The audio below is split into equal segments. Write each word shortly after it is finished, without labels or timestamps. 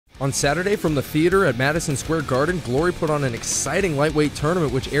On Saturday from the theater at Madison Square Garden, Glory put on an exciting lightweight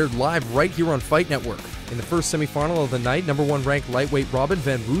tournament which aired live right here on Fight Network. In the first semifinal of the night, number 1 ranked lightweight Robin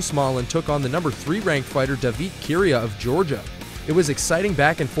van Roosmalen took on the number 3 ranked fighter Davit Kiria of Georgia. It was exciting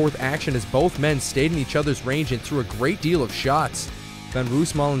back and forth action as both men stayed in each other's range and threw a great deal of shots. Van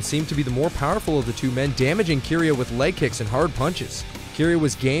Roosmalen seemed to be the more powerful of the two men, damaging Kiria with leg kicks and hard punches. Kiria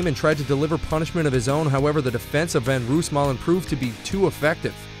was game and tried to deliver punishment of his own, however the defense of Van Roosmalen proved to be too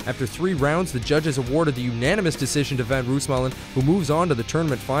effective. After 3 rounds, the judges awarded the unanimous decision to Van Roosmalen, who moves on to the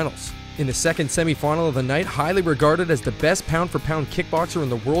tournament finals. In the second semifinal of the night, highly regarded as the best pound-for-pound kickboxer in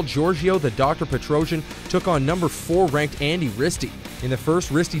the world, Giorgio the Dr. Petrosian took on number 4 ranked Andy Risti. In the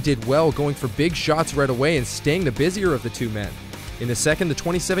first, Risti did well, going for big shots right away and staying the busier of the two men. In the second, the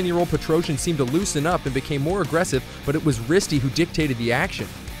 27-year-old Petrosian seemed to loosen up and became more aggressive, but it was Risti who dictated the action.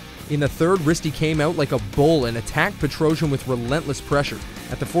 In the third, Risti came out like a bull and attacked Petrosian with relentless pressure.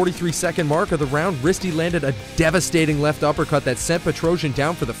 At the 43-second mark of the round, Risti landed a devastating left uppercut that sent Petrosian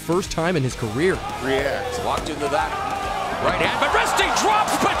down for the first time in his career. Reacts, walked into that right hand, but Risti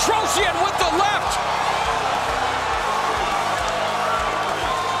drops Petrosian with the left!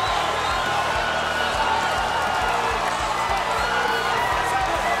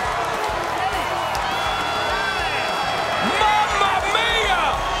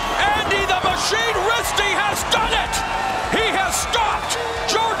 Risti has done it! He has stopped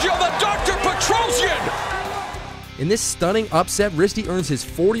Giorgio the Dr. Petrosian! In this stunning upset, Risti earns his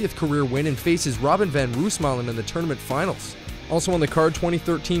 40th career win and faces Robin van Roosmalen in the tournament finals. Also on the card,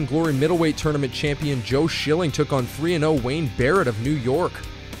 2013 Glory middleweight tournament champion Joe Schilling took on 3-0 Wayne Barrett of New York.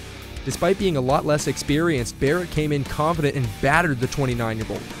 Despite being a lot less experienced, Barrett came in confident and battered the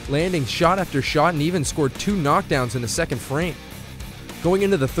 29-year-old, landing shot after shot and even scored 2 knockdowns in the second frame. Going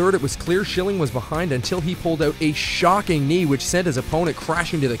into the third, it was clear Schilling was behind until he pulled out a shocking knee which sent his opponent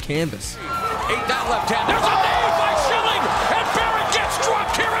crashing to the canvas. Ate that left hand. There's a knee by Schilling, and Barrett gets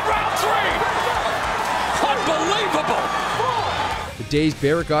dropped here in round 3. Unbelievable. The dazed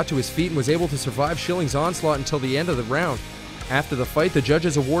Barrett got to his feet and was able to survive Schilling's onslaught until the end of the round. After the fight, the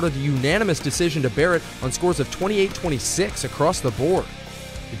judges awarded a unanimous decision to Barrett on scores of 28-26 across the board.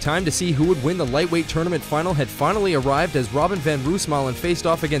 The time to see who would win the lightweight tournament final had finally arrived as Robin van Roosmalen faced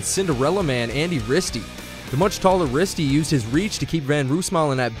off against Cinderella Man Andy Risti. The much taller Risti used his reach to keep Van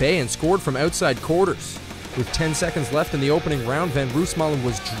Roosmalen at bay and scored from outside quarters. With 10 seconds left in the opening round, Van Roosmalen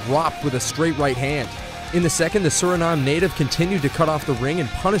was dropped with a straight right hand. In the second, the Suriname native continued to cut off the ring and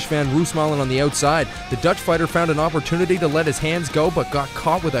punish Van Roosmalen on the outside. The Dutch fighter found an opportunity to let his hands go but got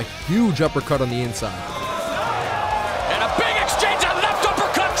caught with a huge uppercut on the inside.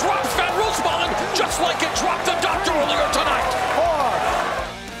 Like it dropped the Doctor earlier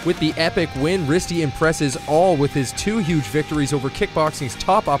tonight. With the epic win, Risti impresses all with his 2 huge victories over kickboxing's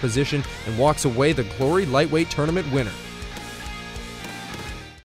top opposition and walks away the Glory lightweight tournament winner.